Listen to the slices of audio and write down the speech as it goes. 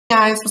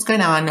Guys, what's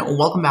going on?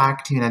 Welcome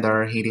back to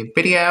another Haiti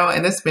video.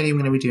 In this video, I'm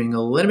going to be doing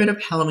a little bit of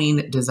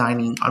Halloween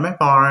designing on my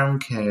farm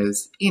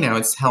because,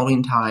 it's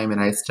Halloween time and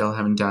I still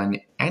haven't done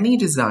any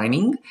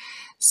designing.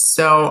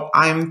 So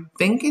I'm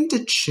thinking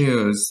to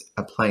choose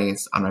a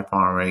place on my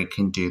farm where I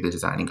can do the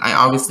designing. I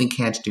obviously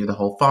can't do the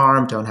whole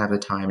farm, don't have the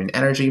time and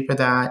energy for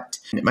that.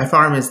 My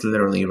farm is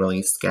literally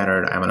really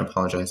scattered. I want to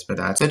apologize for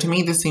that. So to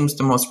me, this seems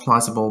the most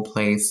plausible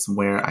place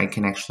where I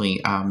can actually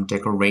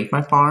decorate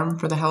my farm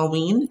for the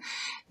Halloween.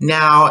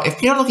 Now,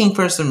 if you're looking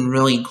for some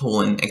really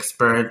cool and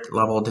expert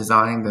level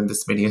design, then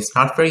this video is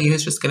not for you.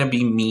 It's just going to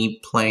be me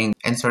playing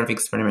and sort of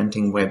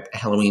experimenting with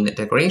Halloween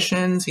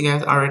decorations. You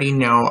guys already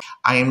know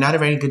I am not a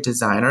very good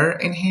designer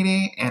in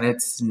Haiti, and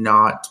it's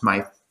not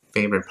my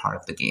favorite part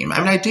of the game. I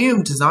mean, I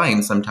do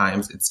design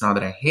sometimes. It's not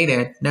that I hate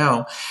it,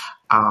 no.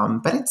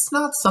 But it's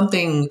not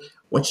something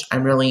which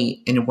I'm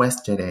really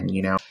invested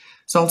in.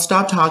 So I'll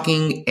stop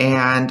talking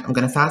and I'm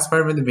going to fast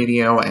forward the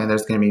video, and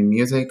there's going to be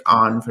music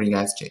on for you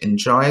guys to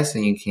enjoy so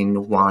you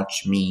can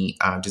watch me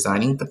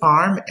designing the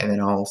farm, and then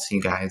I'll see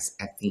you guys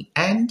at the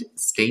end.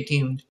 Stay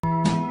tuned.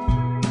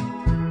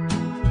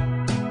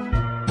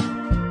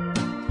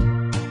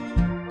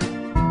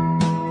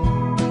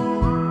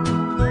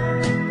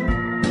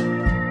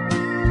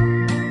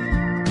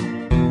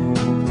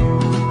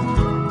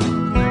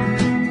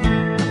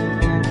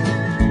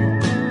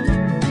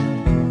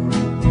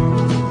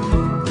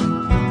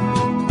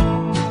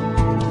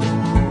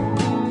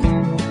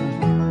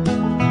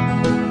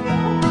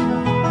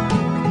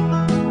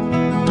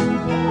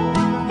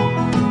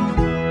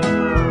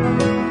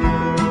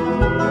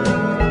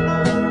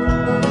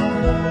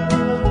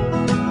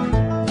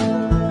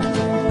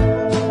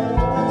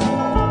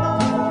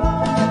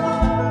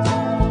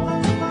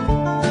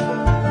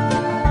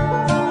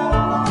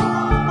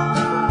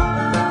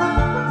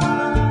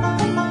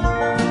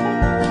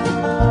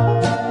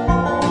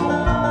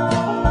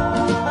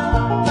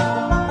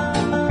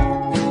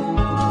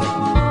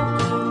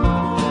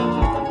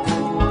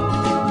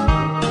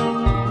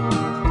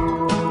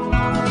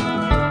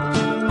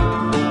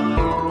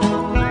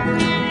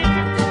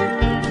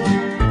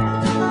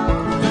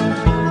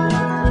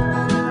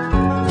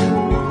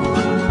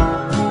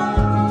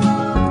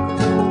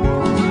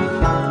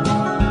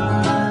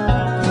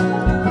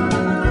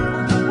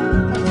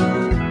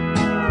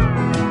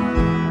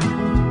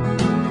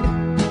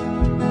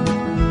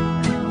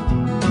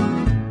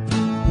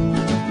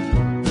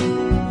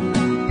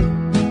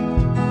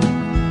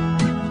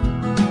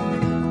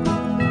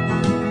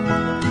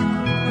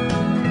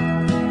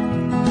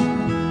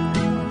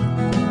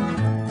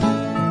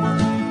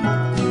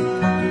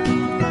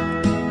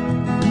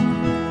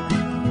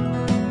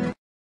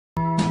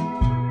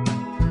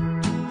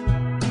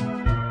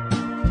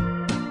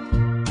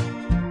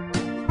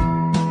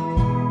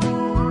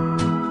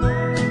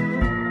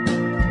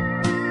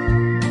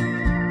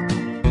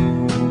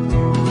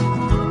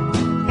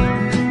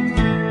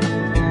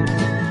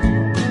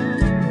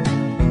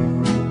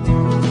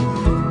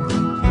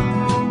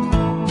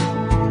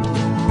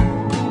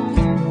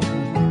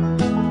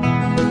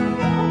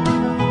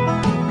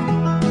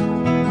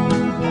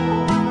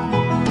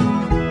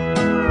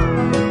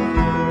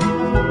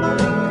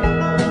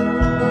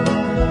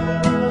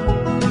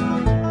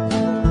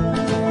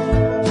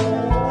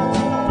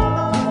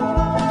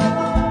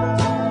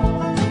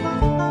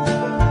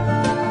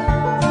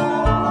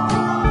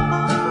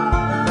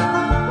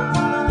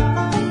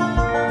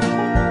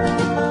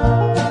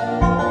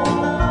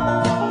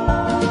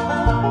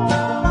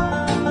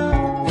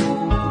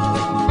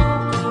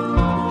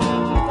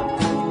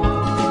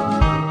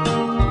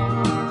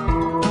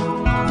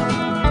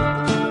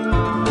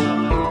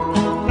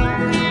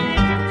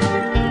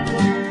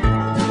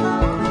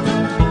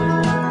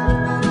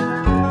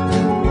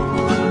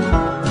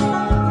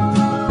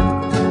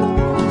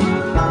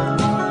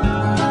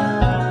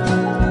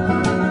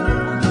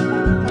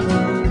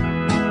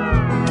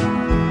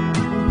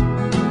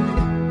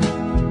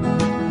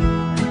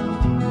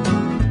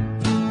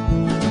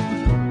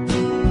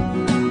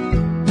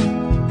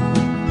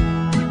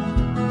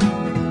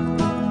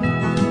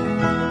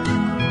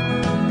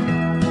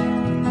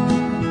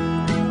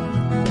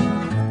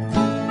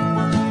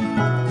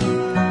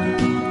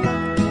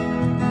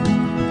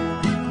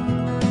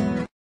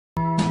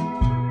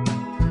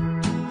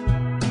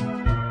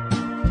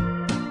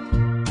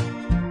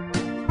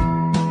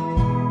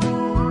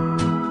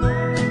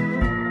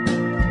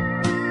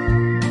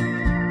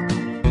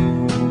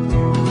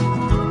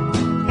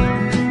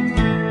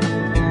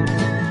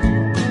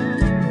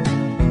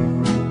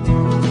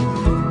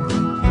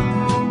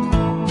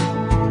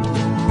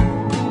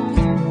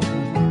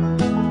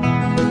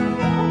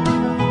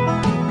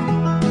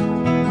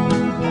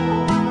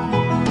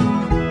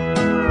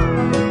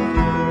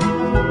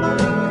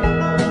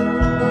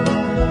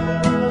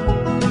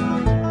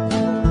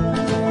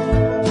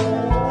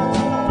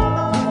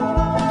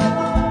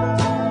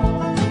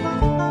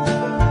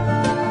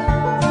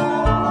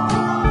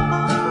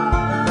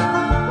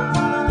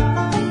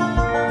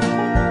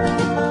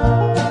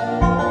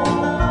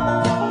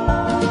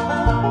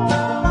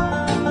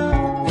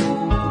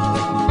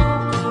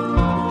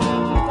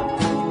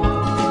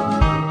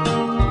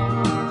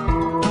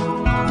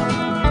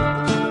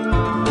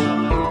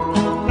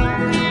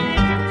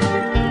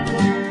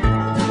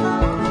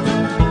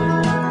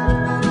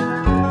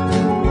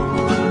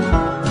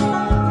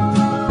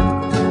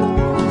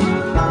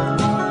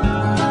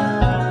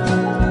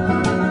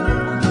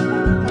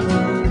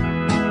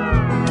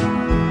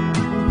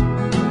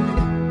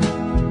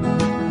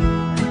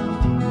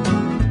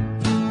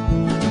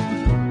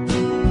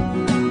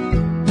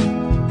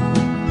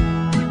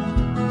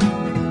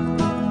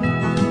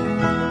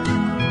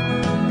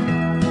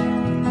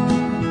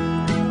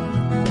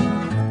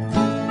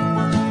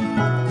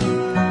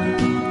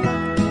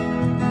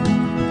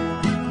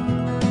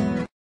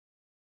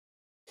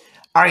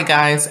 Alright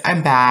guys,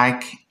 I'm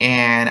back,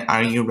 and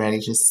are you ready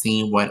to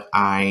see what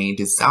I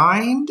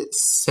designed?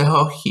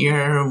 So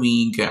here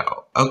we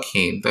go.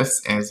 Okay,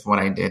 this is what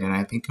I did, and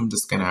I think I'm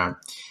just gonna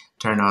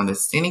turn on the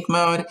scenic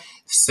mode.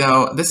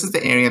 So this is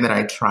the area that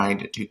I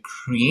tried to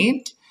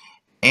create.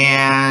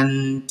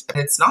 And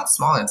it's not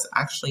small, it's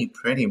actually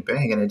pretty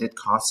big, and it did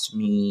cost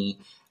me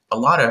a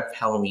lot of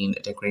Halloween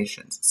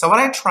decorations. So what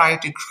I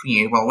tried to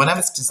create, well, when I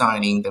was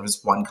designing, there was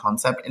one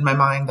concept in my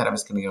mind that I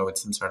was going to go with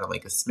some sort of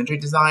like a symmetry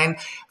design,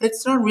 but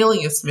it's not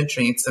really a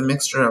symmetry. It's a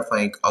mixture of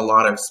like a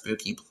lot of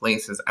spooky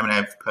places. I mean,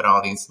 I've put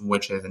all these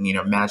witches and,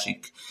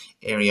 magic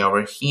area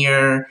over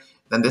here.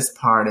 Then this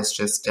part is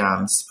just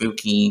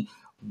spooky,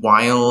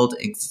 wild,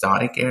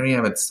 exotic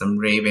area with some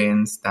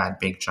ravens, that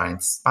big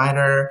giant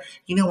spider.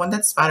 When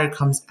that spider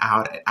comes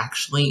out,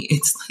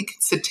 it's like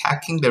it's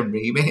attacking the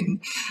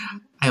raven.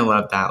 I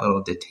love that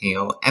little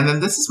detail. And then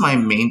this is my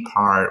main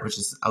part, which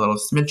is a little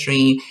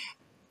symmetry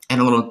and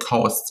a little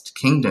coast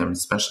kingdom,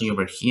 especially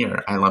over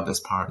here. I love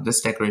this part.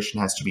 This decoration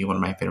has to be one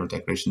of my favorite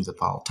decorations of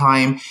all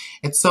time.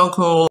 It's so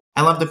cool.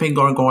 I love the big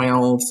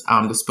gargoyles,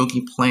 the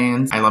spooky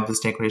plants. I love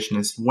this decoration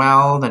as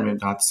well. Then we've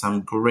got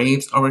some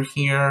graves over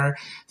here,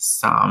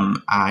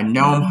 some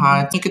gnome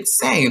huts. You could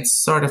say it's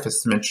sort of a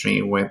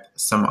symmetry with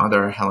some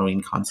other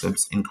Halloween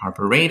concepts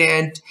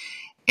incorporated.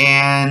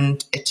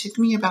 And it took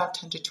me about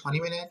 10 to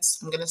 20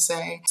 minutes, I'm gonna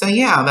say. So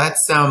yeah,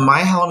 that's my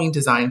Halloween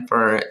design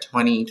for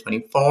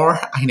 2024.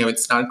 I know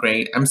it's not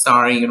great. I'm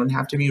sorry, you don't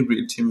have to be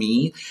rude to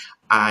me.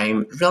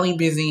 I'm really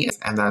busy,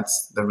 and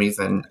that's the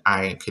reason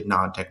I could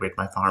not decorate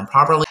my farm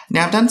properly.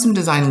 Now, I've done some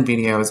designing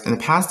videos in the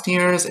past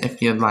years. If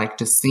you'd like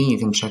to see, you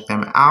can check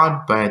them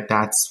out, but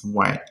that's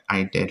what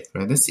I did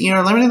for this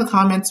year. Let me know in the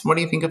comments, what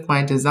do you think of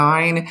my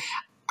design?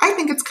 I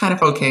think it's kind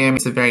of okay.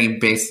 It's a very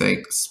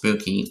basic,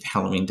 spooky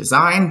Halloween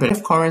design, but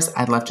of course,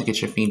 I'd love to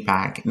get your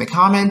feedback in the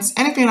comments.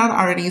 And if you're not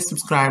already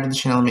subscribed to the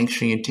channel, make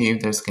sure you do.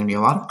 There's going to be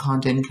a lot of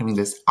content coming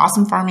this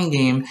awesome farming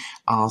game.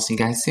 I'll see you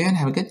guys soon.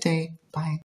 Have a good day. Bye.